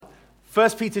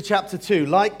1 Peter chapter 2.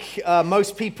 Like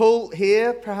most people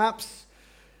here, perhaps,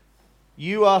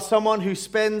 you are someone who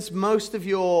spends most of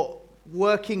your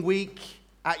working week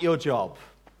at your job,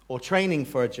 or training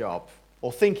for a job,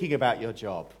 or thinking about your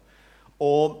job.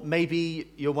 Or maybe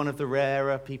you're one of the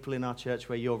rarer people in our church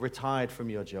where you're retired from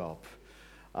your job.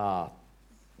 I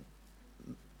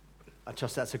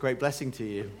trust that's a great blessing to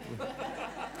you.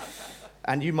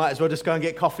 And you might as well just go and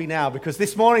get coffee now, because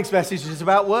this morning's message is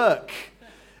about work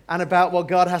and about what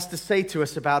God has to say to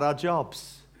us about our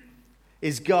jobs.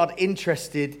 Is God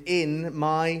interested in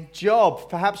my job?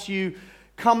 Perhaps you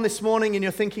come this morning and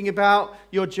you're thinking about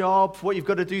your job, what you've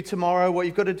got to do tomorrow, what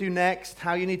you've got to do next,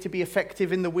 how you need to be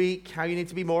effective in the week, how you need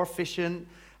to be more efficient,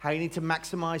 how you need to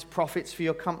maximize profits for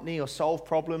your company or solve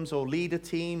problems or lead a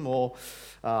team or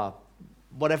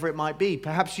whatever it might be.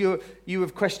 Perhaps you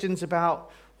have questions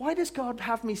about, why does God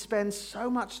have me spend so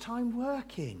much time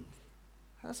working?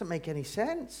 That doesn't make any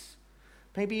sense.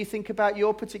 Maybe you think about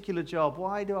your particular job.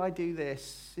 Why do I do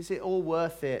this? Is it all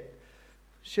worth it?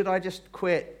 Should I just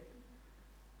quit?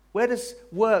 Where does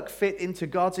work fit into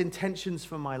God's intentions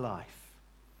for my life?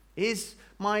 Is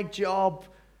my job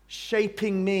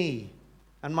shaping me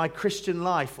and my Christian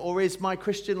life? Or is my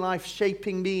Christian life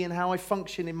shaping me and how I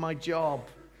function in my job?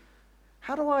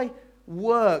 How do I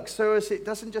work so as it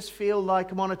doesn't just feel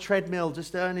like I'm on a treadmill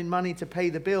just earning money to pay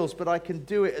the bills, but I can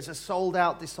do it as a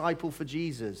sold-out disciple for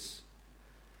Jesus?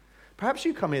 Perhaps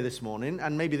you come here this morning,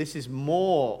 and maybe this is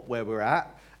more where we're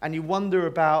at, and you wonder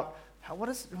about, I've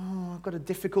got a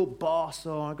difficult boss,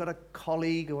 or I've got a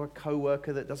colleague or a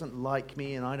co-worker that doesn't like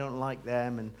me and I don't like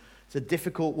them, and it's a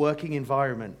difficult working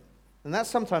environment. And that's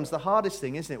sometimes the hardest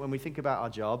thing, isn't it, when we think about our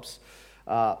jobs?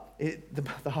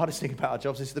 The hardest thing about our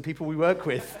jobs is the people we work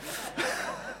with.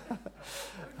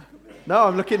 No,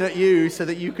 I'm looking at you so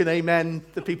that you can amen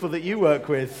the people that you work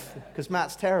with, because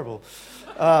Matt's terrible.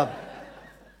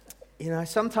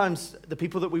 Sometimes the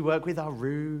people that we work with are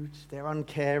rude, they're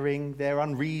uncaring, they're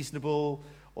unreasonable,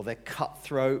 or they're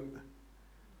cutthroat,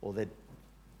 or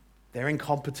they're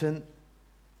incompetent.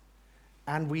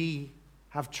 And we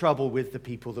have trouble with the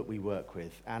people that we work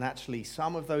with. And actually,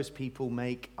 some of those people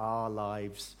make our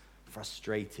lives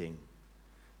frustrating.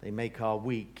 They make our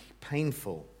week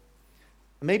painful.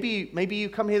 Maybe you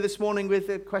come here this morning with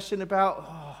a question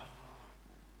about,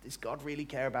 does God really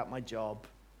care about my job?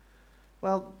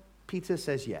 Well, Peter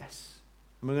says yes.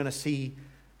 And we're going to see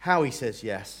how he says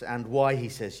yes and why he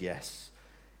says yes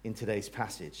in today's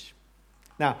passage.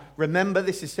 Now, remember,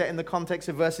 this is set in the context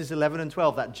of verses 11 and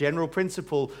 12, that general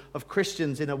principle of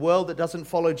Christians in a world that doesn't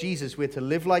follow Jesus. We're to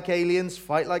live like aliens,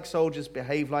 fight like soldiers,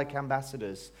 behave like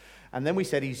ambassadors. And then we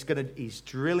said he's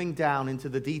drilling down into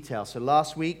the details. So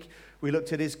last week, we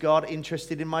looked at, is God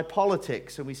interested in my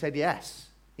politics? And we said, yes,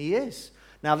 he is.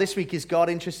 Now, this week, is God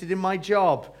interested in my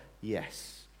job?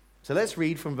 Yes. So let's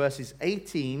read from verses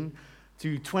 18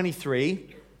 to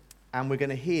 23, and we're going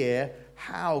to hear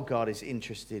how God is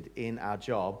interested in our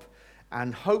job,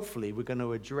 and hopefully we're going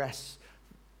to address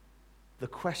the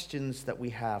questions that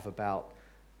we have about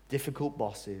difficult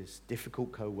bosses,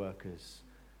 difficult co-workers,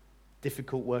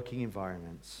 difficult working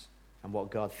environments, and what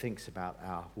God thinks about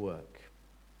our work.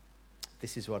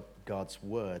 This is what God's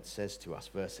word says to us,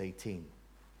 verse 18.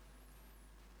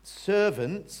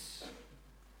 Servants,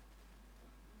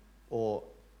 or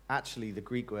actually the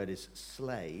Greek word is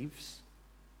slaves,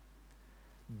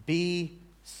 be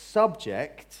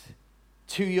subject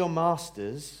to your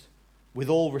masters with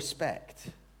all respect,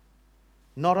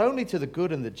 not only to the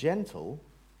good and the gentle,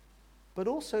 but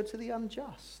also to the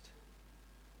unjust.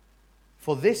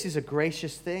 For this is a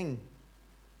gracious thing,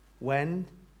 when,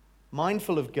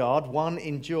 mindful of God, one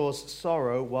endures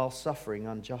sorrow while suffering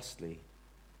unjustly.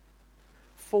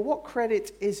 For what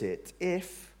credit is it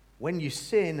if, when you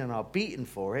sin and are beaten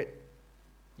for it,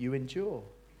 you endure?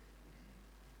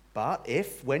 But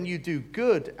if, when you do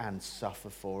good and suffer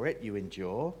for it, you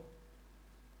endure,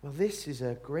 well, this is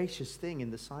a gracious thing in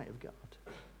the sight of God.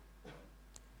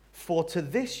 For to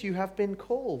this you have been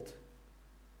called,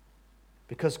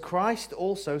 because Christ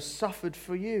also suffered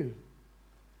for you,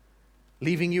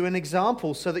 leaving you an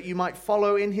example so that you might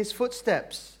follow in his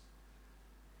footsteps.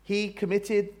 He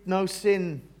committed no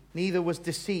sin, neither was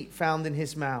deceit found in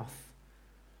his mouth.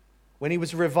 When he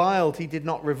was reviled, he did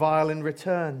not revile in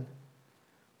return.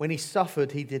 When he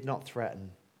suffered, he did not threaten,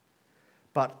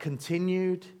 but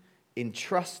continued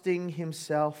entrusting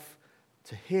himself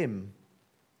to him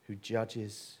who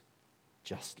judges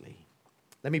justly.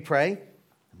 Let me pray,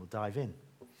 and we'll dive in.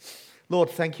 Lord,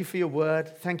 thank you for your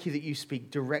word. Thank you that you speak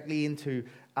directly into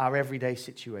our everyday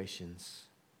situations.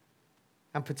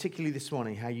 And particularly this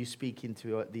morning, how you speak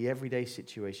into the everyday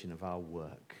situation of our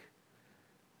work.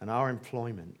 and our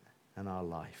employment and our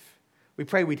life. We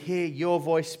pray we'd hear your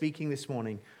voice speaking this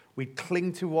morning. We'd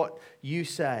cling to what you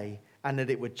say, and that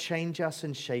it would change us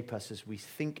and shape us as we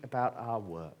think about our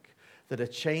work. That a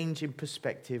change in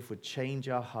perspective would change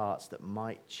our hearts, that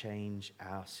might change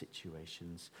our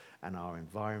situations and our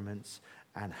environments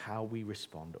and how we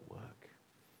respond at work.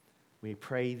 We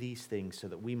pray these things so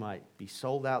that we might be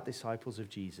sold out disciples of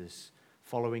Jesus,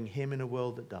 following him in a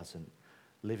world that doesn't,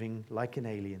 living like an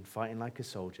alien, fighting like a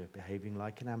soldier, behaving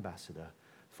like an ambassador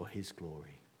for his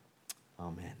glory.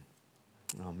 Amen.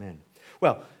 Amen.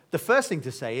 Well, the first thing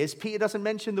to say is Peter doesn't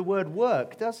mention the word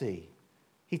work, does he?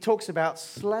 He talks about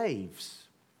slaves.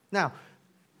 Now,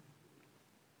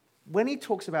 when he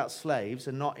talks about slaves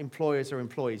and not employers or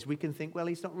employees, we can think, well,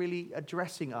 he's not really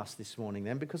addressing us this morning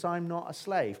then, because I'm not a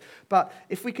slave. But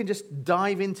if we can just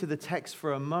dive into the text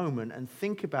for a moment and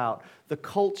think about the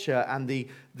culture and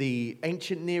the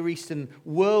ancient Near Eastern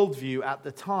worldview at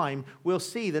the time, we'll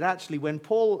see that actually when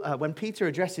Peter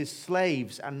addresses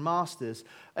slaves and masters,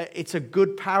 it's a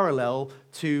good parallel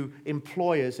to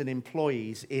employers and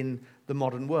employees in the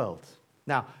modern world.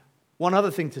 Now, one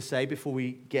other thing to say before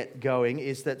we get going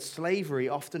is that slavery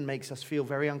often makes us feel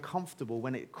very uncomfortable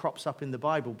when it crops up in the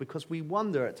Bible, because we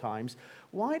wonder at times,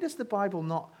 why does the Bible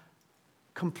not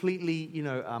completely,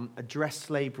 address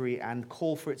slavery and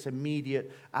call for its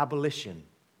immediate abolition?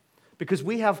 Because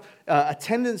we have a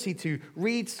tendency to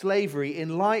read slavery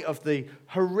in light of the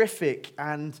horrific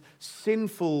and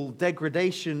sinful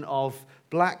degradation of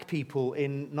black people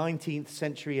in 19th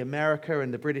century America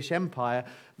and the British Empire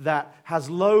that has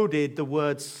loaded the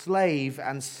word slave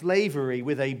and slavery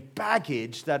with a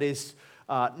baggage that is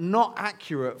not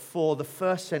accurate for the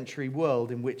first century world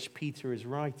in which Peter is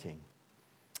writing.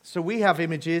 So we have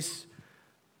images,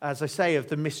 as I say, of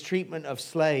the mistreatment of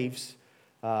slaves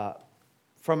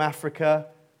from Africa,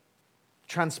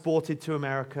 transported to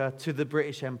America, to the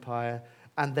British Empire,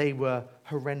 and they were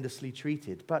horrendously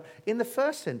treated. But in the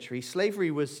first century, slavery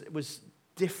was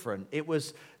different. It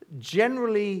was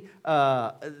generally,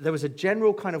 there was a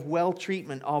general kind of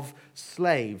well-treatment of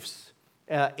slaves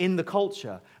in the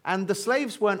culture. And the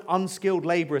slaves weren't unskilled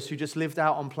laborers who just lived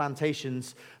out on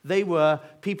plantations. They were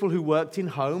people who worked in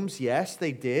homes, yes,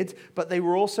 they did, but they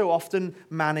were also often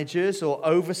managers or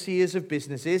overseers of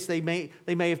businesses. They may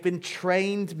have been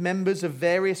trained members of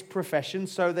various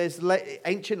professions. So there's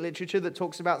ancient literature that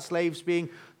talks about slaves being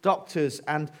doctors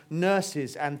and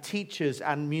nurses and teachers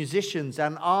and musicians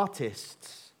and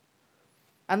artists.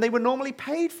 And they were normally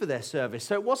paid for their service.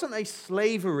 So it wasn't a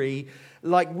slavery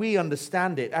like we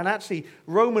understand it. And actually,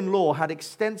 Roman law had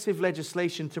extensive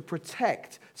legislation to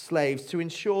protect slaves, to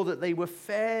ensure that they were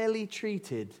fairly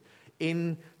treated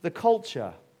in the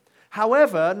culture.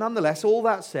 However, nonetheless, all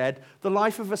that said, the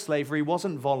life of a slavery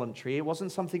wasn't voluntary. It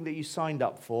wasn't something that you signed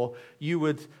up for. You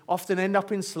would often end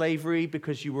up in slavery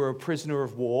because you were a prisoner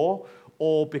of war,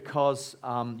 or because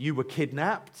you were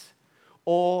kidnapped,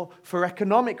 or for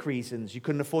economic reasons. You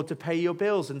couldn't afford to pay your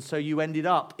bills, and so you ended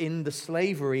up in the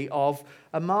slavery of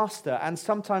a master. And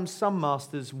sometimes some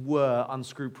masters were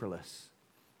unscrupulous,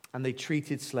 and they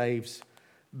treated slaves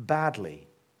badly.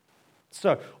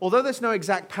 So, although there's no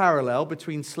exact parallel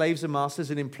between slaves and masters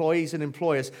and employees and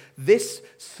employers, this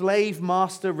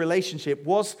slave-master relationship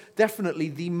was definitely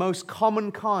the most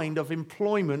common kind of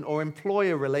employment or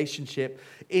employer relationship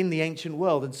in the ancient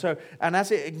world. And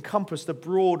as it encompassed a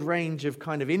broad range of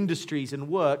kind of industries and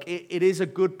work, it is a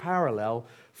good parallel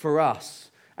for us.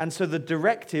 And so the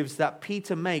directives that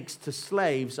Peter makes to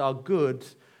slaves are good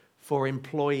for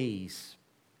employees.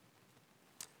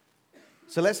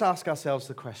 So let's ask ourselves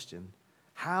the question,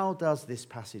 how does this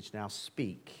passage now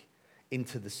speak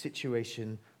into the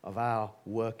situation of our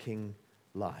working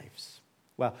lives?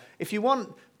 Well, if you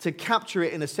want to capture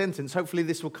it in a sentence, hopefully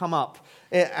this will come up.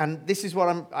 And this is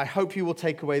what I hope you will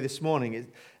take away this morning.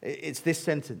 It's this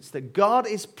sentence, that God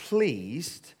is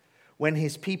pleased when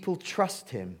his people trust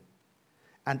him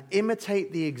and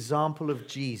imitate the example of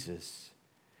Jesus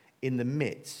in the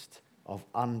midst of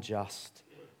unjust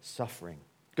suffering.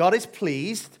 God is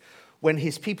pleased when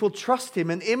his people trust him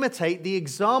and imitate the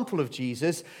example of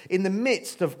Jesus in the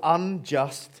midst of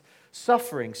unjust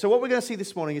suffering. So what we're going to see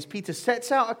this morning is Peter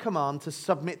sets out a command to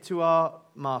submit to our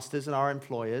masters and our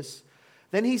employers.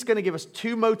 Then he's going to give us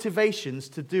two motivations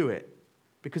to do it,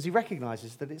 because he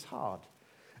recognizes that it's hard.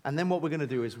 And then what we're going to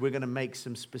do is we're going to make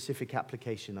some specific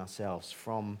application ourselves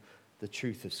from the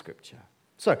truth of Scripture.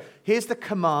 So here's the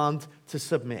command to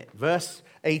submit. Verse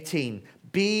 18,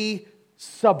 be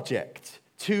subject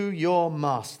to your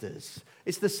masters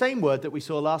It's the same word that we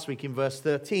saw last week in verse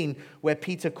 13, where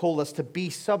Peter called us to be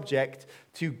subject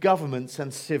to governments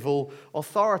and civil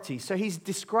authority. So he's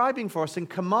describing for us and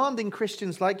commanding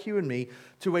Christians like you and me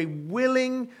to a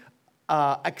willing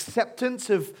acceptance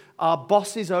of our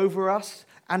bosses over us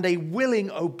and a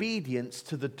willing obedience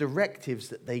to the directives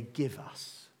that they give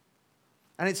us.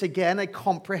 And it's again a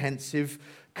comprehensive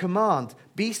command.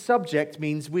 Be subject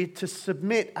means we're to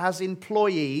submit as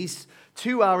employees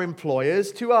to our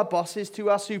employers, to our bosses, to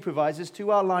our supervisors,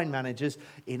 to our line managers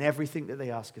in everything that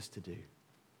they ask us to do.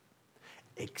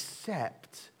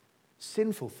 Except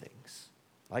sinful things.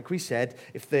 Like we said,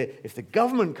 if the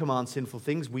government commands sinful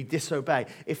things, we disobey.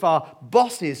 If our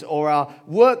bosses or our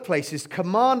workplaces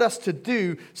command us to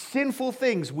do sinful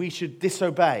things, we should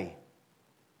disobey.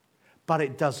 But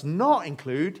it does not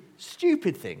include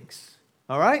stupid things.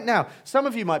 All right? Now, some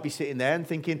of you might be sitting there and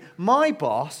thinking, my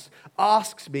boss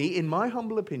asks me, in my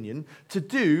humble opinion, to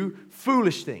do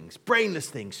foolish things, brainless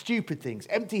things, stupid things,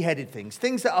 empty-headed things,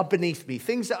 things that are beneath me,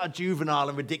 things that are juvenile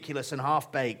and ridiculous and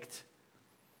half-baked.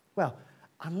 Well,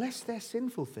 unless they're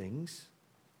sinful things,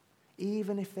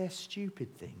 even if they're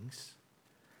stupid things,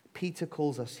 Peter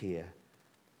calls us here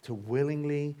to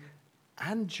willingly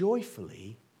and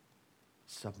joyfully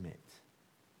submit.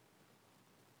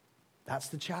 That's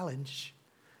the challenge.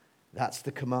 That's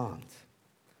the command.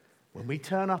 When we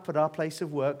turn up at our place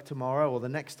of work tomorrow or the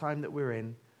next time that we're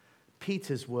in,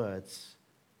 Peter's words,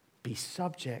 be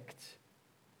subject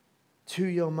to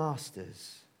your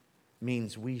masters,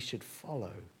 means we should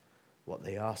follow what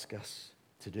they ask us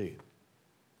to do.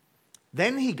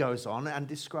 Then he goes on and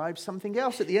describes something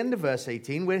else at the end of verse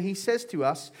 18, where he says to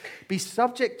us, be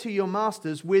subject to your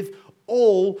masters with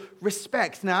all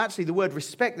respect. Now, actually, the word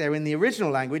respect there in the original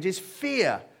language is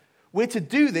fear. We're to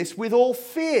do this with all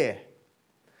fear.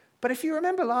 But if you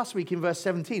remember last week in verse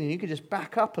 17, and you could just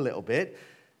back up a little bit,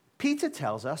 Peter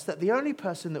tells us that the only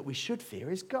person that we should fear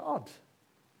is God.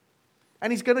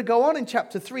 And he's going to go on in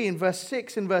chapter 3 in verse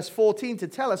 6 and verse 14 to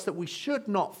tell us that we should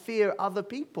not fear other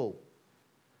people.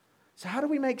 So how do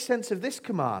we make sense of this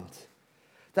command?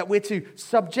 That we're to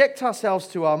subject ourselves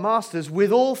to our masters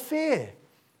with all fear.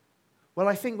 Well,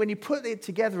 I think when you put it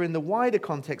together in the wider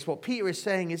context, what Peter is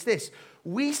saying is this.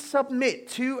 We submit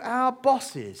to our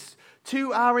bosses,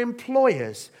 to our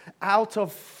employers, out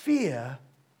of fear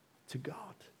to God,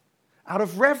 out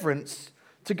of reverence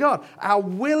to God. Our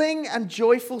willing and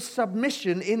joyful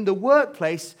submission in the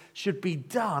workplace should be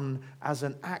done as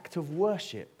an act of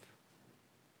worship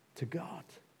to God.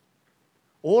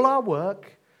 All our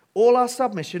work, all our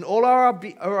submission, all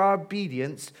our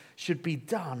obedience should be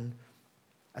done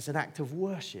as an act of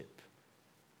worship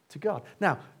to God.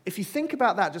 Now, if you think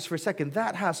about that just for a second,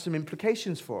 that has some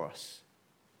implications for us.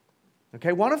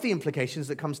 Okay, one of the implications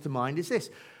that comes to mind is this.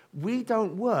 We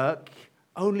don't work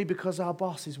only because our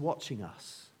boss is watching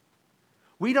us.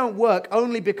 We don't work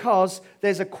only because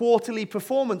there's a quarterly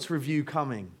performance review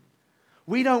coming.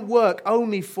 We don't work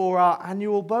only for our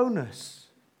annual bonus.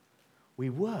 We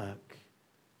work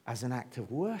as an act of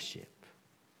worship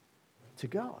to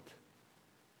God.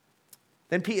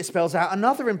 Then Peter spells out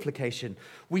another implication.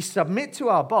 We submit to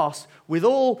our boss with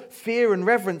all fear and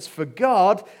reverence for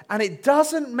God, and it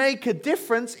doesn't make a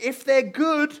difference if they're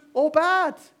good or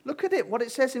bad. Look at it, what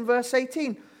it says in verse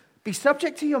 18. Be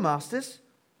subject to your masters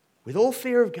with all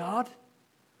fear of God,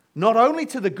 not only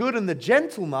to the good and the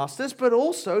gentle masters, but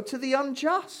also to the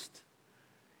unjust.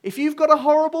 If you've got a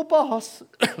horrible boss,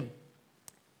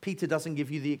 Peter doesn't give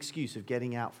you the excuse of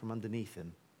getting out from underneath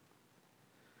him.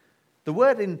 The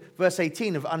word in verse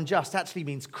 18 of unjust actually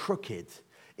means crooked.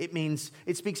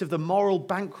 It speaks of the moral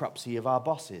bankruptcy of our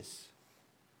bosses.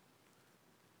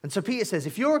 And so Peter says,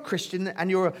 if you're a Christian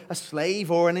and you're a slave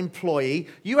or an employee,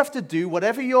 you have to do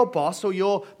whatever your boss or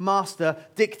your master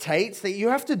dictates, that you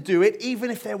have to do it even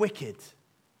if they're wicked.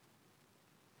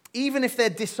 Even if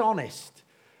they're dishonest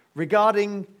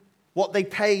regarding what they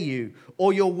pay you,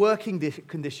 or your working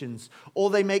conditions, or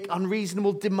they make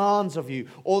unreasonable demands of you,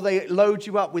 or they load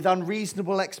you up with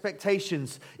unreasonable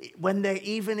expectations,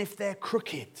 even if they're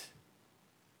crooked.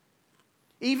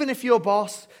 Even if your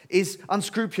boss is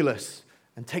unscrupulous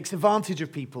and takes advantage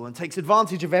of people and takes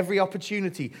advantage of every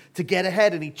opportunity to get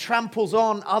ahead, and he tramples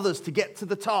on others to get to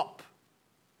the top.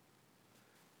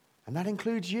 And that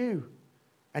includes you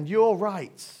and your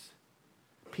rights.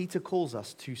 Peter calls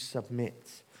us to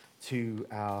submit to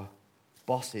our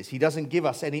bosses. He doesn't give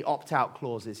us any opt-out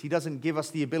clauses. He doesn't give us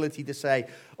the ability to say,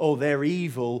 oh, they're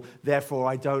evil, therefore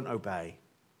I don't obey.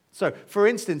 So, for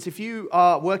instance, if you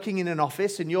are working in an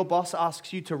office and your boss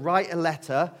asks you to write a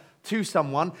letter to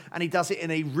someone, and he does it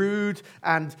in a rude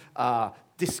and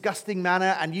disgusting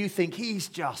manner and you think he's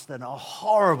just a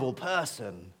horrible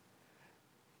person,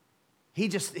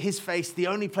 his face, the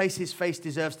only place his face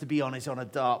deserves to be on is on a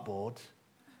dartboard.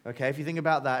 Okay, if you think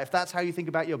about that, if that's how you think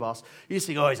about your boss, you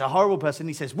think, oh, he's a horrible person.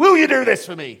 He says, will you do this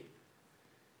for me?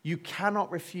 You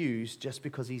cannot refuse just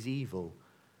because he's evil,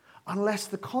 unless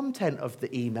the content of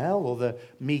the email or the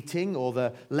meeting or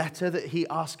the letter that he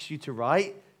asks you to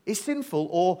write is sinful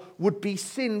or would be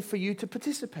sin for you to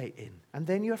participate in. And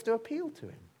then you have to appeal to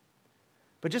him.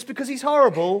 But just because he's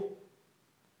horrible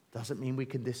doesn't mean we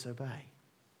can disobey.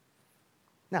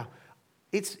 Now,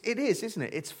 it is, isn't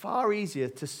it? It's far easier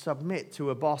to submit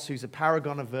to a boss who's a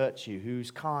paragon of virtue,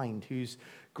 who's kind, who's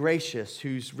gracious,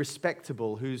 who's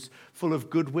respectable, who's full of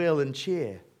goodwill and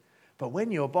cheer. But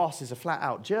when your boss is a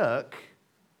flat-out jerk,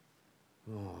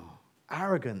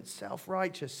 arrogant,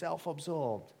 self-righteous,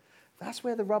 self-absorbed, that's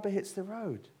where the rubber hits the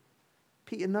road.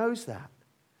 Peter knows that.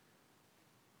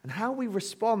 And how we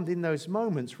respond in those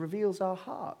moments reveals our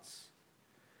hearts.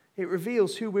 It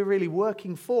reveals who we're really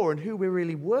working for and who we're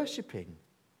really worshiping.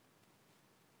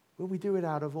 Will we do it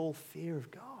out of all fear of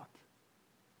God?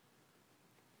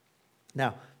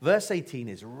 Now, verse 18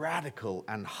 is radical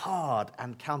and hard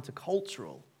and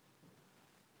countercultural.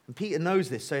 And Peter knows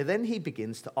this, so then he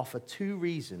begins to offer two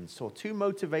reasons or two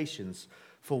motivations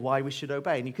for why we should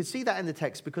obey. And you can see that in the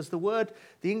text because the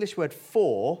English word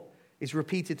for is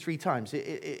repeated 3 times.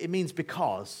 It means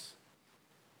because.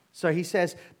 So he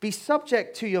says, be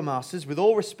subject to your masters with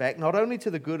all respect, not only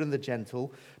to the good and the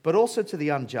gentle, but also to the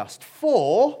unjust.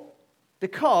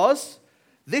 Because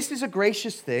this is a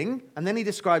gracious thing, and then he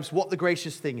describes what the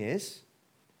gracious thing is.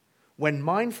 When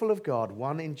mindful of God,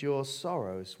 one endures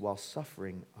sorrows while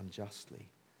suffering unjustly.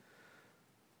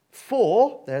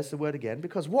 For, there's the word again,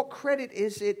 because what credit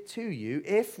is it to you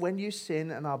if when you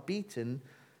sin and are beaten,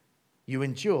 you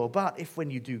endure? But if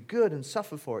when you do good and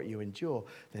suffer for it, you endure,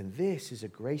 then this is a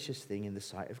gracious thing in the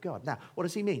sight of God. Now, what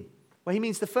does he mean? Well, he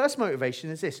means the first motivation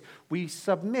is this. We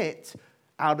submit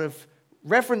out of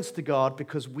reverence to God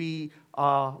because we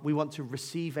want to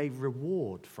receive a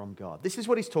reward from God. This is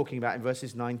what he's talking about in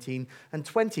verses 19 and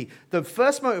 20. The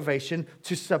first motivation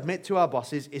to submit to our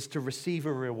bosses is to receive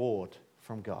a reward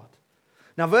from God.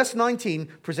 Now, verse 19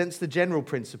 presents the general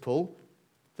principle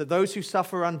that those who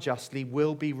suffer unjustly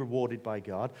will be rewarded by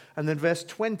God. And then verse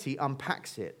 20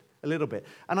 unpacks it a little bit.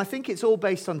 And I think it's all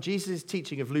based on Jesus'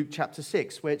 teaching of Luke chapter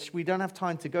 6, which we don't have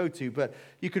time to go to, but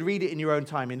you could read it in your own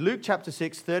time. In Luke chapter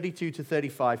 6, 32 to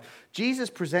 35,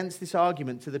 Jesus presents this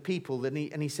argument to the people,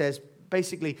 and he says,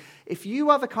 basically, if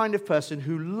you are the kind of person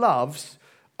who loves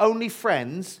only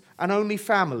friends and only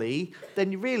family,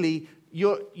 then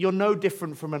you're no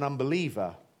different from an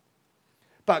unbeliever.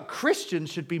 But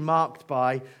Christians should be marked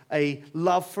by a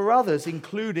love for others,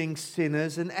 including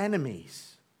sinners and enemies.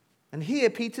 And here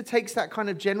Peter takes that kind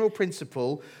of general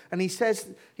principle and he says,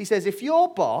 if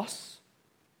your boss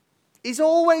is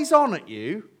always on at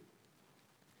you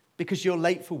because you're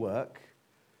late for work,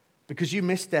 because you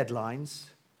miss deadlines,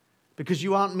 because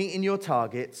you aren't meeting your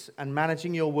targets and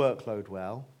managing your workload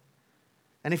well,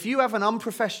 and if you have an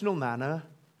unprofessional manner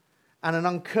and an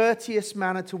uncourteous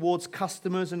manner towards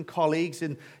customers and colleagues,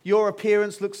 and your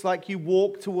appearance looks like you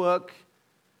walk to work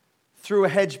through a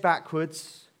hedge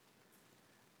backwards,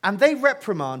 and they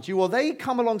reprimand you, or they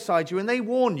come alongside you and they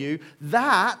warn you,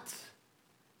 that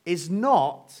is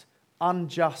not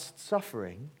unjust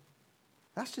suffering.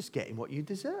 That's just getting what you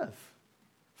deserve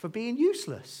for being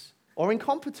useless or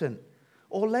incompetent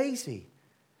or lazy.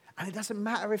 And it doesn't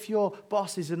matter if your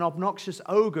boss is an obnoxious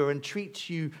ogre and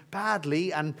treats you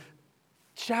badly and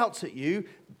shouts at you,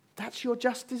 that's your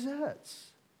just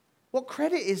desserts. What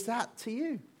credit is that to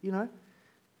you, you know?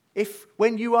 If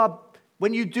when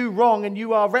you do wrong and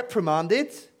you are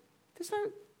reprimanded,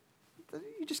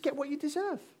 you just get what you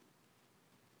deserve.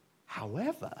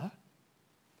 However,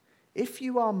 if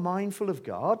you are mindful of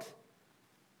God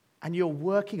and you're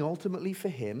working ultimately for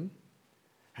Him,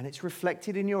 and it's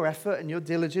reflected in your effort and your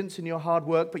diligence and your hard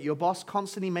work, but your boss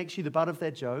constantly makes you the butt of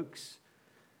their jokes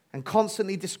and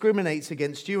constantly discriminates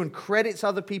against you and credits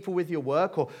other people with your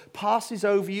work or passes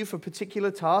over you for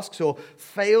particular tasks or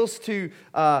fails to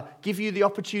give you the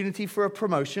opportunity for a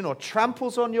promotion or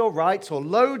tramples on your rights or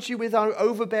loads you with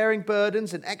overbearing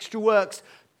burdens and extra works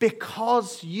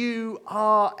because you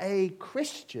are a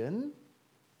Christian,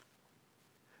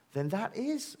 then that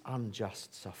is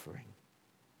unjust suffering.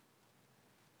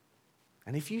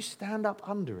 And if you stand up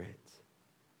under it,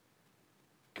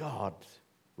 God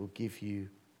will give you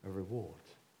a reward.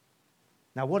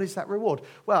 Now, what is that reward?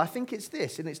 Well, I think it's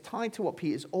this, and it's tied to what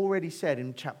Peter's already said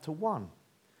in chapter 1.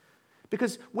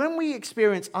 Because when we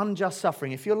experience unjust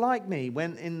suffering, if you're like me,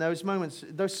 when in those moments,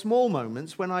 those small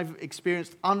moments when I've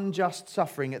experienced unjust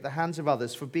suffering at the hands of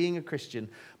others for being a Christian,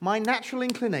 my natural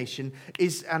inclination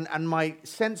is, and my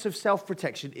sense of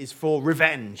self-protection is for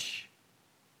revenge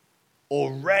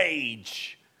or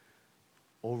rage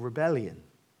or rebellion.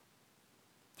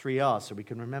 3 R's so we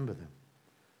can remember them.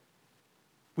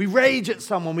 We rage at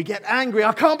someone, we get angry.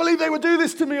 I can't believe they would do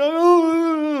this to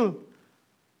me.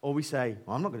 Or we say,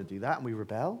 well, I'm not going to do that, and we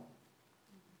rebel.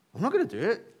 I'm not going to do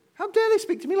it. How dare they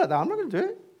speak to me like that? I'm not going to do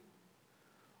it.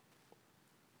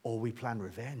 Or we plan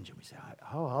revenge, and we say,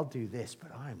 oh, I'll do this,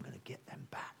 but I'm going to get them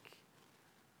back.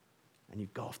 And you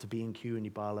go off to B&Q and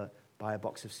you buy a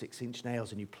box of 6-inch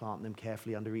nails and you plant them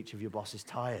carefully under each of your boss's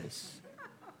tires.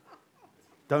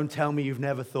 Don't tell me you've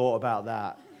never thought about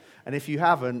that. And if you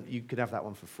haven't, you can have that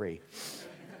one for free.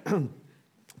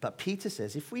 But Peter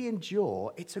says, if we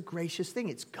endure, it's a gracious thing.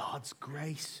 It's God's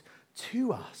grace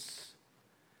to us.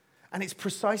 And it's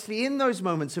precisely in those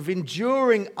moments of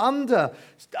enduring under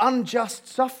unjust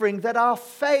suffering that our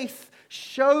faith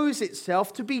shows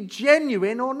itself to be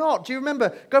genuine or not. Do you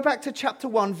remember? Go back to chapter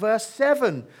 1, verse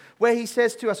 7, where he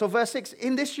says to us, or verse 6,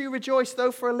 in this you rejoice,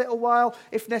 though for a little while,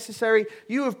 if necessary,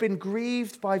 you have been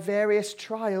grieved by various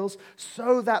trials,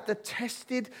 so that the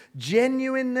tested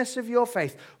genuineness of your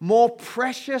faith, more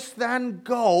precious than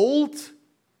gold,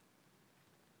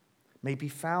 may be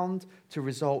found to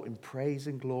result in praise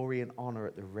and glory and honor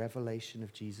at the revelation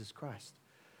of Jesus Christ.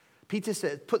 Peter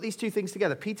says, put these two things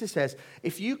together. Peter says,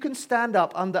 if you can stand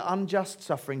up under unjust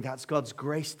suffering, that's God's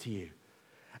grace to you.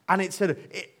 And it's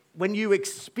when you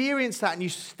experience that and you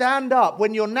stand up,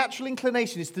 when your natural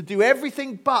inclination is to do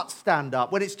everything but stand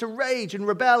up, when it's to rage and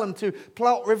rebel and to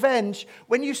plot revenge,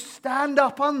 when you stand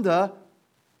up under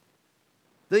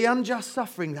the unjust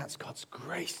suffering, that's God's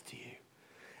grace to you.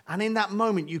 And in that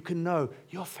moment, you can know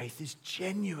your faith is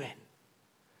genuine.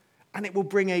 And it will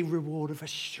bring a reward of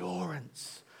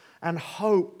assurance and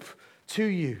hope to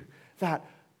you that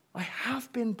I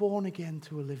have been born again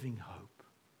to a living hope.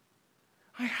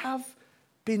 I have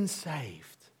been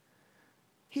saved.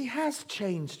 He has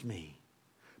changed me.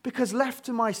 Because left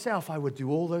to myself, I would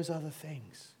do all those other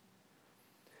things.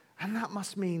 And that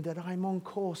must mean that I'm on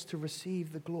course to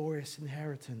receive the glorious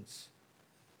inheritance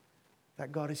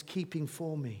that God is keeping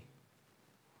for me.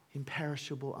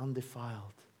 Imperishable,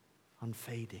 undefiled,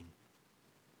 unfading.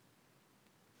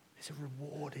 There's a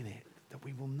reward in it that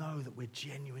we will know that we're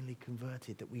genuinely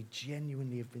converted, that we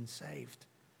genuinely have been saved.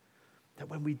 That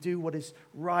when we do what is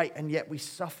right and yet we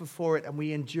suffer for it and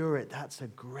we endure it, that's a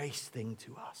grace thing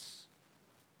to us.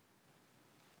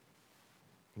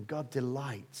 And God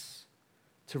delights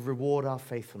to reward our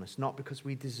faithfulness, not because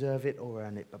we deserve it or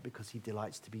earn it, but because he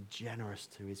delights to be generous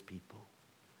to his people.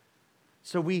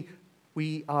 So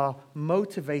we are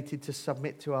motivated to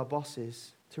submit to our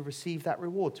bosses to receive that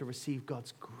reward, to receive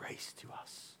God's grace to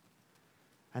us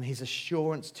and his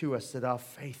assurance to us that our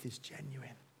faith is genuine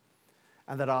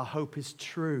and that our hope is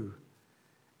true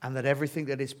and that everything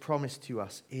that is promised to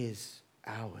us is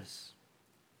ours.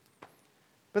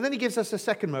 But then he gives us a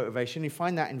second motivation. You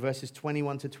find that in verses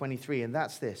 21 to 23, and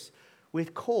that's this. We're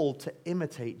called to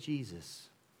imitate Jesus.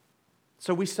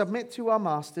 So we submit to our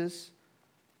masters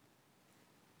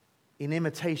in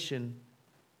imitation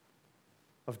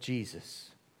of Jesus.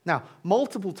 Now,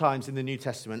 multiple times in the New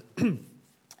Testament,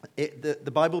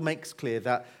 the Bible makes clear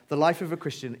that the life of a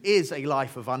Christian is a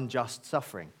life of unjust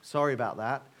suffering. Sorry about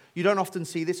that. You don't often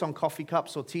see this on coffee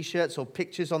cups or T-shirts or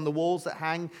pictures on the walls that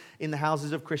hang in the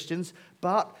houses of Christians.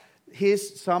 But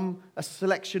here's a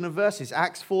selection of verses.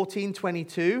 Acts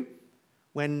 14:22,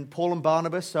 when Paul and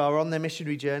Barnabas are on their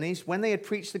missionary journeys, when they had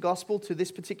preached the gospel to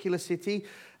this particular city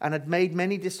and had made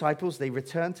many disciples, they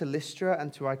returned to Lystra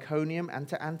and to Iconium and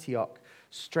to Antioch,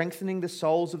 strengthening the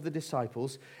souls of the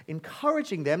disciples,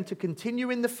 encouraging them to continue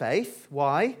in the faith.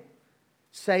 Why?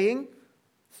 Saying,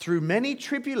 through many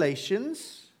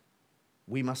tribulations,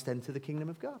 we must enter the kingdom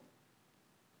of God.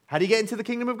 How do you get into the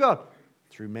kingdom of God?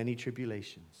 Through many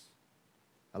tribulations.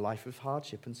 A life of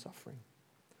hardship and suffering.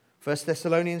 1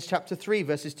 Thessalonians chapter 3,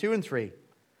 verses 2 and 3.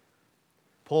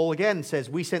 Paul again says,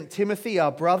 we sent Timothy,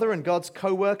 our brother and God's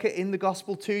co-worker in the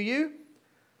gospel to you,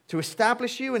 to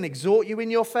establish you and exhort you in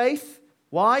your faith.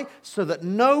 Why? So that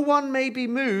no one may be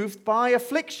moved by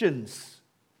afflictions.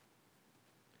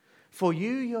 For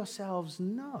you yourselves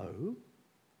know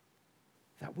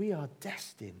that we are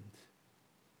destined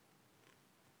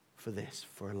for this,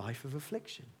 for a life of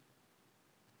affliction.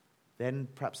 Then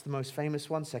perhaps the most famous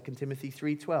one, 2 Timothy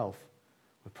 3:12,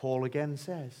 where Paul again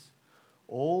says,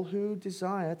 all who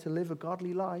desire to live a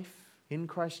godly life in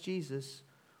Christ Jesus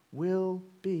will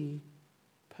be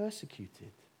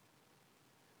persecuted.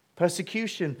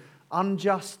 Persecution,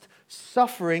 unjust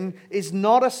suffering is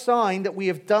not a sign that we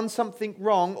have done something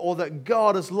wrong or that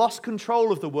God has lost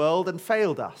control of the world and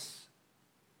failed us.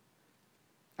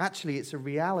 Actually, it's a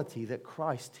reality that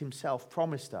Christ himself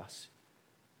promised us.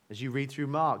 As you read through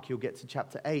Mark, you'll get to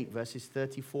chapter 8, verses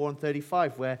 34 and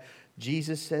 35, where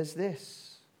Jesus says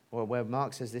this, or where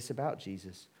Mark says this about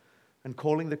Jesus. And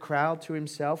calling the crowd to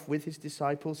himself with his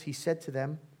disciples, he said to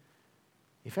them,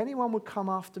 "If anyone would come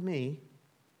after me,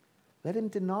 let him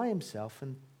deny himself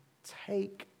and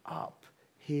take up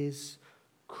his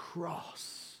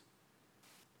cross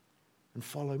and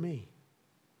follow me.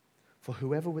 For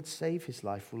whoever would save his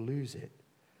life will lose it.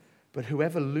 But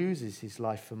whoever loses his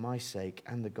life for my sake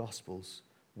and the gospel's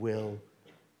will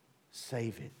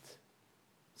save it."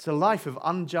 It's a life of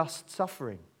unjust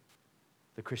suffering,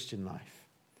 the Christian life.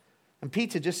 And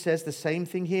Peter just says the same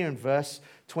thing here in verse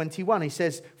 21. He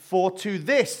says, "For to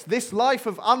this life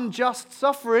of unjust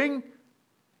suffering,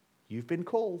 you've been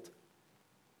called."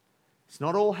 It's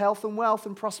not all health and wealth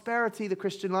and prosperity, the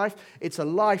Christian life. It's a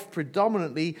life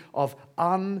predominantly of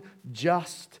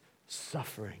unjust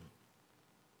suffering.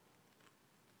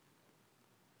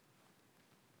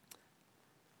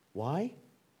 Why?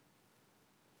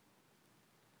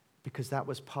 Because that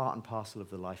was part and parcel of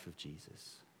the life of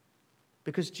Jesus.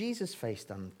 Because Jesus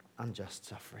faced unjust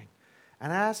suffering.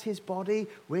 And as his body,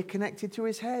 we're connected to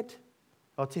his head,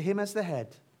 or to him as the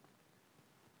head.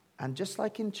 And just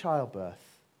like in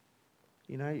childbirth,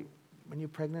 you know, when you're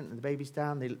pregnant and the baby's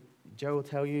down, Joe will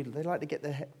tell you they like to get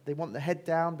they want the head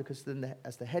down because then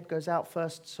as the head goes out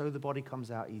first, so the body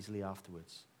comes out easily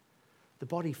afterwards. The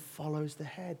body follows the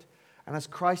head. And as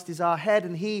Christ is our head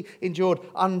and he endured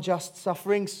unjust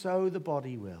suffering, so the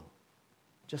body will,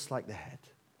 just like the head.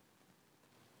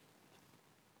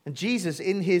 And Jesus,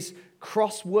 in his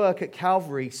cross work at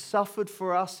Calvary, suffered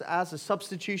for us as a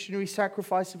substitutionary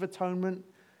sacrifice of atonement.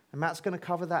 And Matt's going to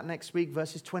cover that next week,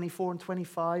 verses 24 and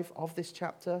 25 of this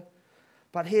chapter.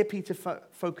 But here Peter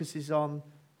focuses on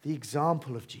the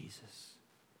example of Jesus.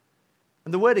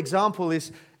 And the word example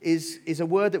is a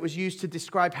word that was used to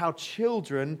describe how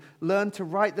children learn to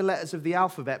write the letters of the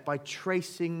alphabet by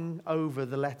tracing over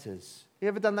the letters. You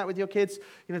ever done that with your kids?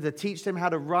 You know, to teach them how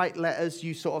to write letters,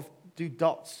 you sort of do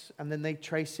dots and then they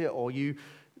trace it, or you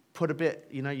put a bit,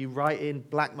 you write in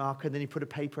black marker and then you put a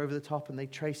paper over the top and they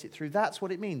trace it through. That's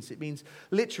what it means. It means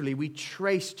literally we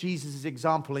trace Jesus'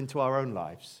 example into our own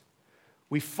lives.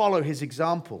 We follow his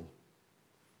example.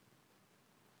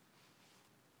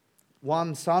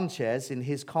 Juan Sanchez, in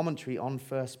his commentary on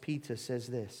 1 Peter, says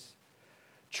this: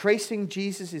 tracing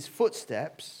Jesus'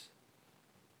 footsteps,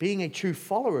 being a true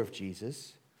follower of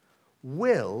Jesus,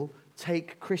 will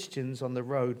take Christians on the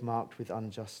road marked with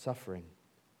unjust suffering.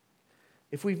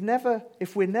 If we're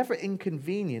never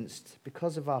inconvenienced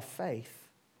because of our faith,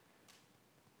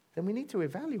 then we need to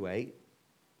evaluate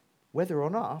whether or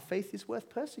not our faith is worth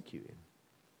persecuting.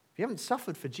 If you haven't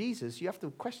suffered for Jesus, we have to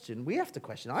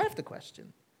question, I have to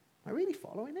question, am I really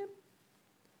following him?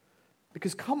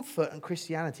 Because comfort and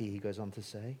Christianity, he goes on to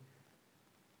say,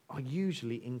 are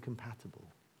usually incompatible.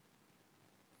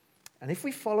 And if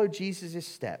we follow Jesus'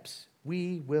 steps,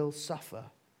 we will suffer.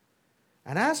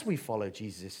 And as we follow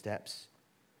Jesus' steps,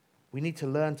 we need to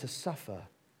learn to suffer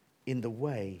in the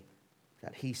way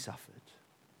that he suffered.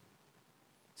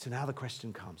 So now the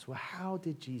question comes, well, how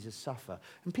did Jesus suffer?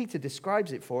 And Peter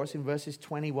describes it for us in verses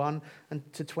 21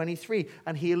 and to 23.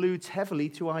 And he alludes heavily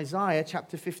to Isaiah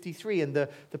chapter 53 and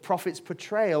the prophet's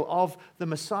portrayal of the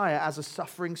Messiah as a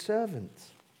suffering servant.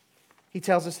 He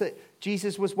tells us that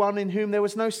Jesus was one in whom there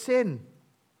was no sin.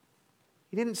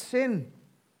 He didn't sin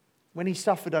when he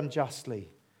suffered unjustly.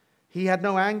 He had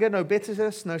no anger, no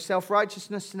bitterness, no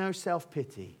self-righteousness, no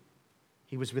self-pity.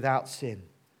 He was without sin.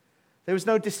 There was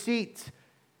no deceit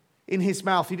in his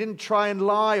mouth. He didn't try and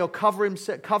lie or cover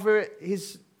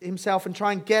himself and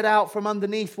try and get out from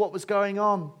underneath what was going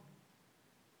on.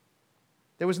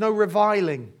 There was no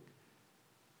reviling.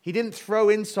 He didn't throw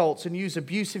insults and use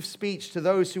abusive speech to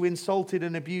those who insulted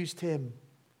and abused him.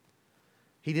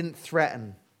 He didn't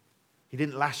threaten. He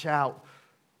didn't lash out,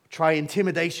 try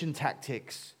intimidation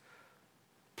tactics,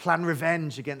 plan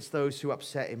revenge against those who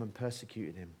upset him and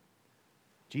persecuted him.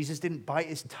 Jesus didn't bite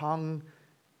his tongue.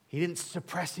 He didn't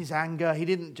suppress his anger. He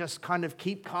didn't just kind of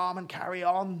keep calm and carry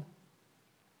on.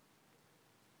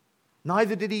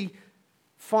 Neither did he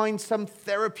find some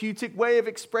therapeutic way of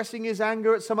expressing his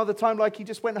anger at some other time, like he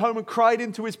just went home and cried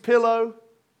into his pillow.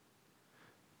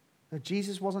 No,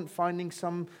 Jesus wasn't finding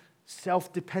some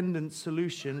self-dependent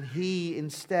solution. He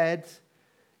instead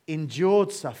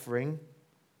endured suffering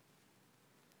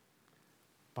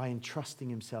by entrusting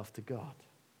himself to God.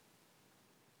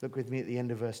 Look with me at the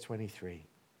end of verse 23.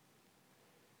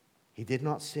 He did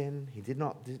not sin.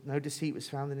 No deceit was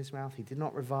found in his mouth. He did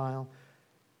not revile.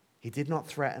 He did not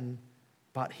threaten,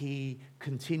 but he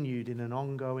continued in an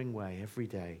ongoing way every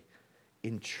day,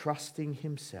 entrusting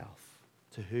himself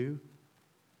to who?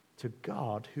 To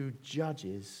God, who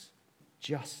judges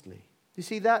justly. You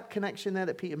see that connection there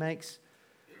that Peter makes?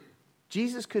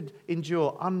 Jesus could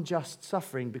endure unjust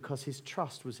suffering because his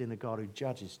trust was in a God who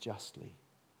judges justly.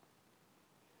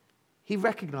 He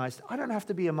recognized, I don't have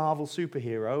to be a Marvel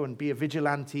superhero and be a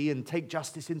vigilante and take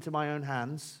justice into my own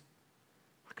hands.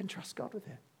 I can trust God with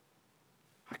it.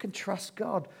 I can trust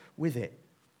God with it.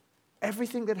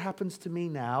 Everything that happens to me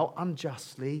now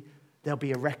unjustly, there'll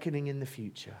be a reckoning in the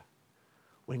future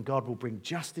when God will bring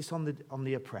justice on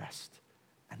the oppressed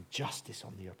and justice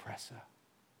on the oppressor.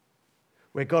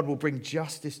 Where God will bring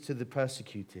justice to the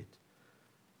persecuted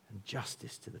and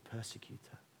justice to the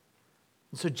persecutor.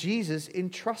 And so Jesus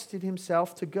entrusted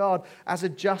himself to God as a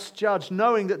just judge,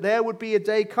 knowing that there would be a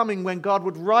day coming when God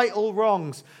would right all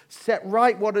wrongs, set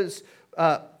right what is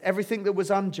everything that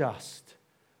was unjust,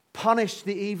 punish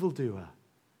the evildoer.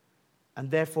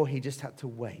 And therefore he just had to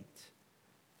wait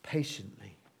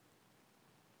patiently.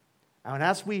 And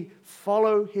as we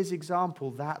follow his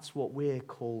example, that's what we're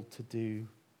called to do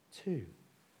too.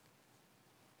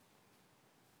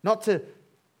 Not to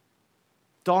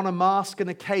don a mask and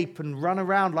a cape and run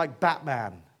around like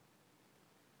Batman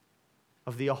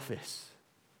of the office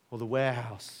or the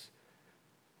warehouse,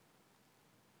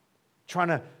 trying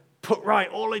to put right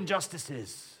all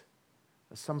injustices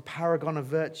as some paragon of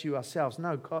virtue ourselves.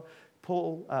 No,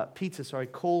 Peter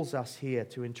calls us here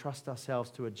to entrust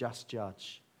ourselves to a just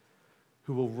judge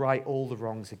who will right all the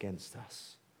wrongs against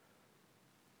us.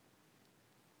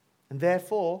 And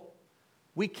therefore,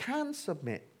 we can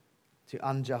submit to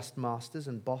unjust masters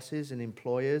and bosses and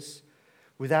employers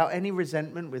without any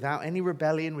resentment, without any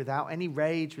rebellion, without any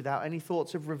rage, without any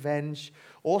thoughts of revenge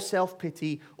or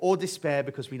self-pity or despair,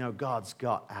 because we know God's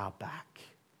got our back.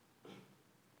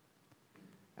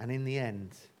 And in the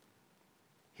end,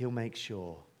 he'll make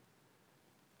sure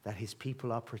that his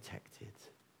people are protected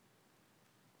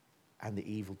and the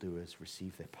evildoers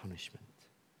receive their punishment.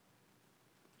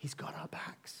 He's got our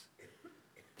backs.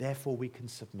 Therefore, we can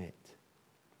submit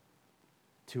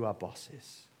to our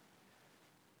bosses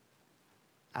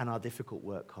and our difficult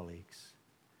work colleagues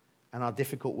and our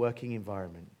difficult working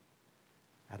environment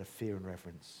out of fear and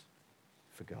reverence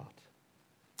for God.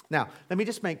 Now, let me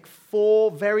just make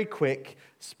 4 very quick,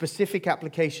 specific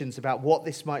applications about what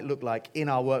this might look like in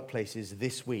our workplaces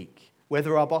this week,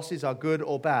 whether our bosses are good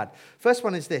or bad. First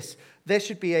one is this. There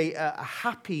should be a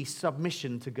happy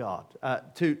submission to God,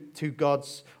 to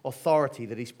God's authority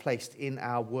that he's placed in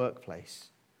our workplace.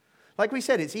 Like we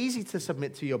said, it's easy to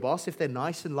submit to your boss if they're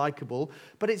nice and likable,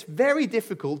 but it's very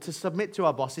difficult to submit to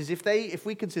our bosses if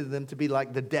we consider them to be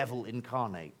like the devil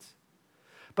incarnate.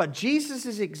 But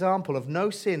Jesus' example of no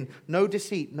sin, no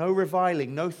deceit, no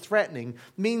reviling, no threatening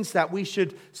means that we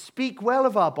should speak well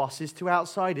of our bosses to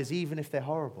outsiders, even if they're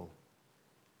horrible.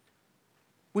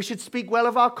 We should speak well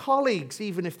of our colleagues,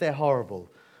 even if they're horrible.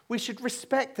 We should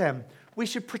respect them. We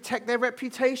should protect their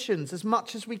reputations as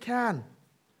much as we can.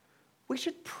 We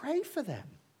should pray for them,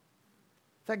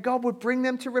 that God would bring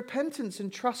them to repentance and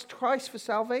trust Christ for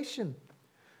salvation.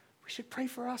 We should pray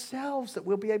for ourselves that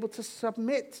we'll be able to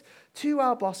submit to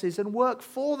our bosses and work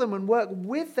for them and work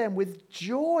with them with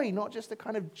joy, not just a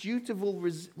kind of dutiful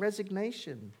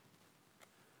resignation.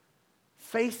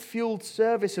 Faith-fueled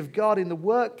service of God in the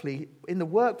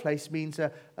workplace means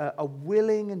a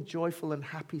willing and joyful and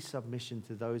happy submission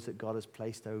to those that God has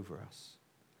placed over us,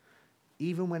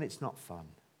 even when it's not fun.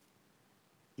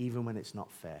 Even when it's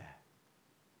not fair.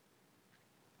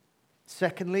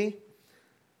 Secondly,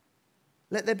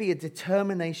 let there be a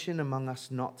determination among us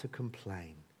not to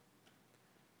complain.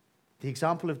 The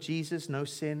example of Jesus, no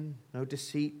sin, no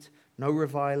deceit, no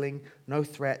reviling, no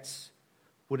threats,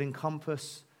 would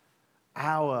encompass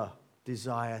our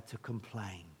desire to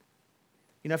complain.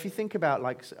 You know, if you think about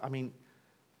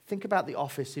think about the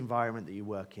office environment that you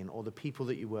work in or the people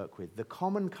that you work with. The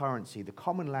common currency, the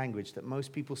common language that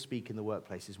most people speak in the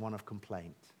workplace is one of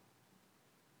complaint.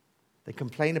 They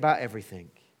complain about everything.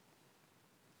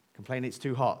 Complain it's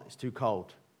too hot, it's too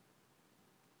cold.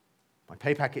 My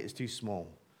pay packet is too small.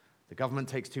 The government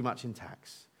takes too much in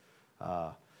tax.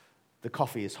 The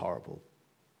coffee is horrible.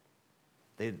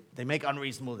 They make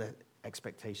unreasonable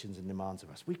expectations and demands of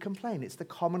us. We complain. It's the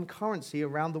common currency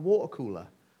around the water cooler.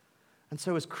 And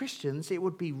so as Christians, it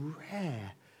would be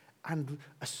rare and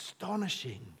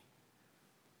astonishing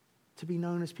to be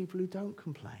known as people who don't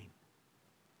complain.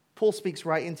 Paul speaks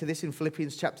right into this in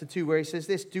Philippians chapter 2, where he says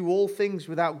this: do all things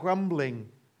without grumbling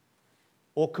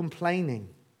or complaining,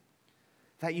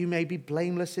 that you may be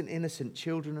blameless and innocent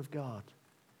children of God,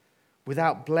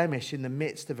 without blemish in the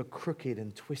midst of a crooked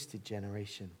and twisted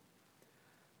generation,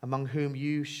 among whom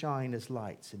you shine as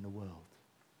lights in the world.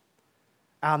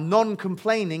 Our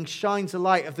non-complaining shines a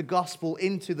light of the gospel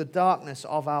into the darkness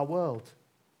of our world.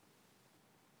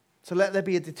 So let there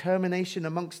be a determination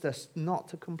amongst us not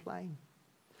to complain.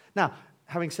 Now,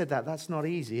 having said that, that's not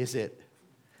easy, is it?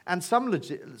 And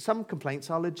some complaints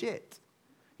are legit.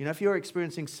 You know, if you're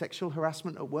experiencing sexual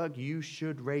harassment at work, you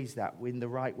should raise that in the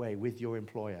right way with your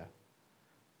employer.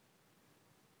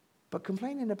 But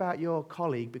complaining about your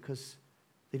colleague because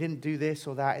they didn't do this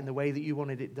or that in the way that you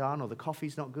wanted it done, or the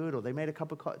coffee's not good, or they made a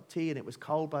cup of tea and it was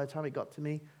cold by the time it got to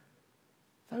me,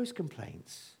 those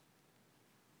complaints.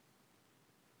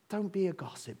 Don't be a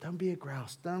gossip. Don't be a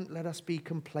grouse. Don't let us be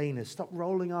complainers. Stop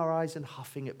rolling our eyes and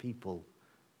huffing at people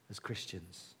as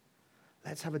Christians.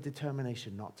 Let's have a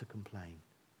determination not to complain.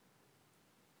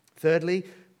 Thirdly,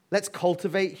 let's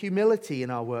cultivate humility in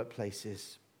our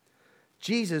workplaces.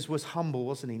 Jesus was humble,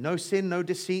 wasn't he? No sin, no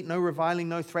deceit, no reviling,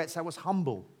 no threats. That was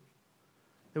humble.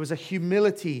 There was a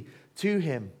humility to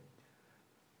him.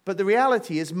 But the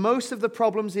reality is most of the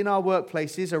problems in our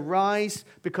workplaces arise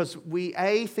because we,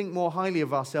 A, think more highly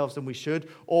of ourselves than we should,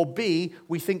 or B,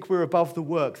 we think we're above the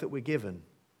work that we're given.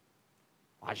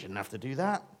 I shouldn't have to do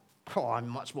that. Oh, I'm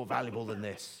much more valuable than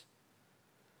this.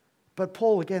 But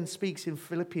Paul again speaks in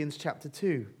Philippians chapter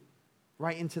 2,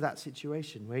 right into that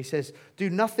situation where he says,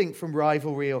 do nothing from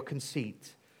rivalry or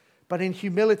conceit, but in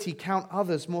humility count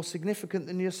others more significant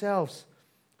than yourselves.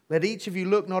 Let each of you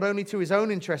look not only to his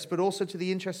own interests, but also to the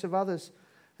interests of others,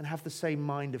 and have the same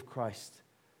mind of Christ.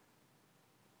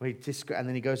 And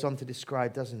then he goes on to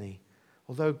describe, doesn't he?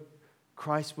 Although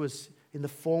Christ was in the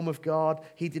form of God,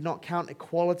 he did not count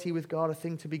equality with God a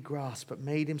thing to be grasped, but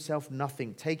made himself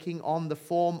nothing, taking on the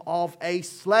form of a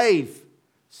slave.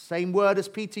 Same word as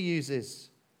Peter uses.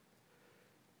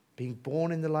 Being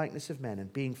born in the likeness of men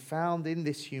and being found in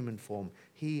this human form,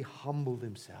 he humbled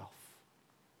himself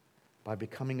by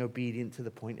becoming obedient to the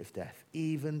point of death,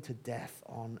 even to death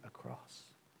on a cross.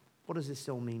 What does this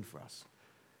all mean for us?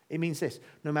 It means this: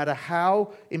 no matter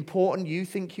how important you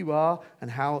think you are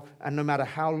and no matter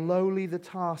how lowly the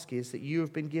task is that you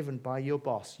have been given by your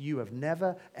boss, you have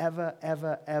never, ever,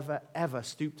 ever, ever, ever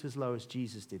stooped as low as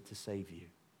Jesus did to save you.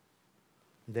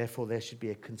 And therefore, there should be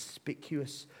a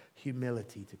conspicuous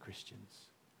humility to Christians.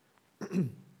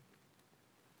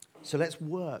 So let's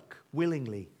work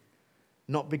willingly,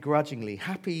 not begrudgingly,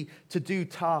 happy to do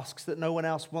tasks that no one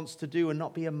else wants to do and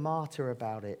not be a martyr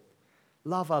about it.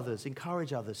 Love others,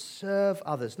 encourage others, serve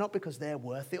others, not because they're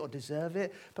worth it or deserve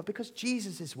it, but because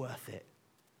Jesus is worth it.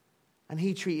 And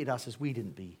he treated us as we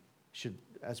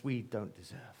as we don't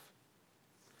deserve.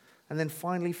 And then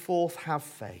finally, fourth, have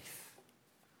faith.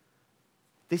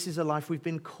 This is a life we've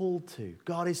been called to.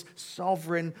 God is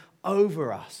sovereign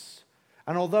over us.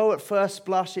 And although at first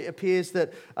blush it appears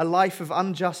that a life of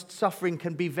unjust suffering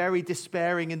can be very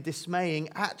despairing and dismaying,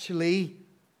 actually,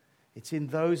 it's in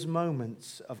those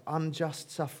moments of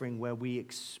unjust suffering where we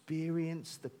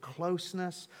experience the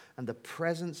closeness and the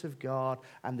presence of God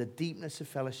and the deepness of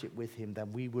fellowship with him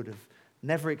than we would have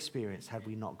never experienced had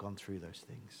we not gone through those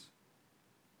things.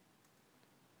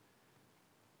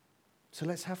 So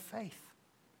let's have faith.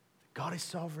 God is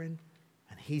sovereign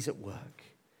and he's at work.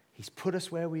 He's put us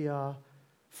where we are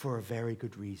for a very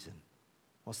good reason.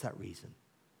 What's that reason?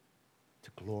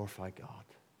 To glorify God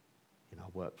in our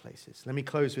workplaces. Let me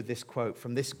close with this quote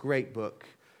from this great book.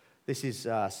 This is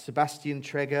Sebastian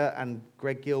Treger and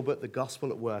Greg Gilbert, The Gospel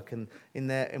at Work. And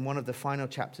in one of the final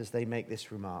chapters, they make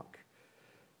this remark.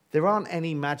 There aren't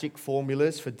any magic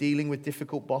formulas for dealing with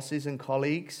difficult bosses and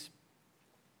colleagues.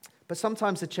 But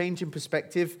sometimes a change in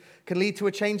perspective can lead to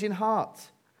a change in heart,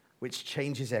 which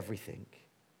changes everything.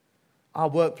 Our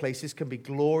workplaces can be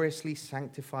gloriously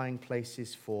sanctifying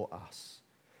places for us.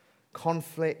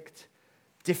 Conflict,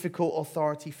 difficult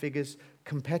authority figures,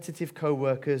 competitive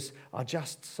co-workers are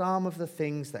just some of the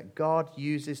things that God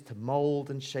uses to mold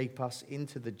and shape us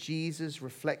into the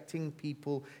Jesus-reflecting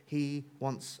people he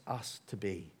wants us to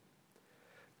be.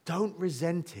 Don't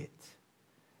resent it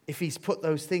if he's put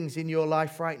those things in your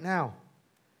life right now.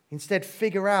 Instead,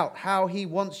 figure out how he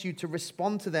wants you to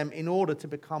respond to them in order to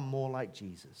become more like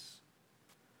Jesus.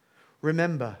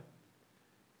 Remember,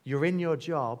 you're in your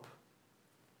job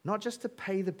not just to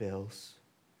pay the bills,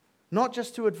 not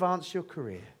just to advance your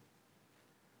career.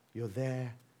 You're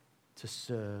there to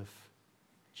serve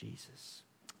Jesus.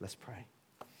 Let's pray.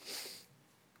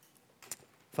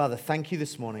 Father, thank you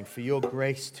this morning for your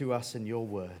grace to us and your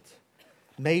word.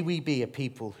 May we be a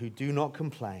people who do not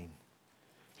complain,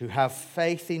 who have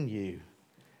faith in you,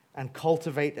 and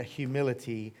cultivate a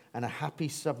humility and a happy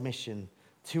submission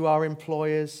to our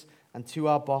employers and to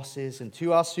our bosses and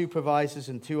to our supervisors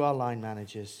and to our line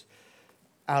managers,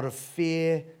 out of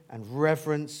fear and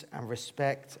reverence and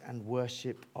respect and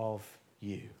worship of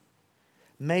you.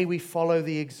 May we follow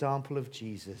the example of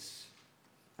Jesus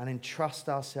and entrust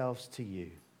ourselves to you,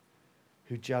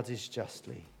 who judges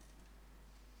justly,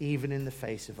 even in the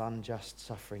face of unjust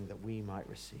suffering that we might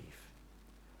receive.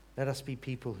 Let us be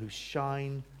people who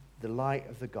shine the light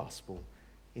of the gospel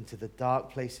into the dark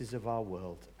places of our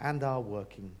world and our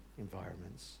working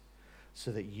environments,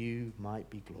 so that you might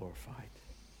be glorified.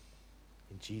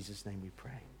 In Jesus' name we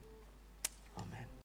pray. Amen.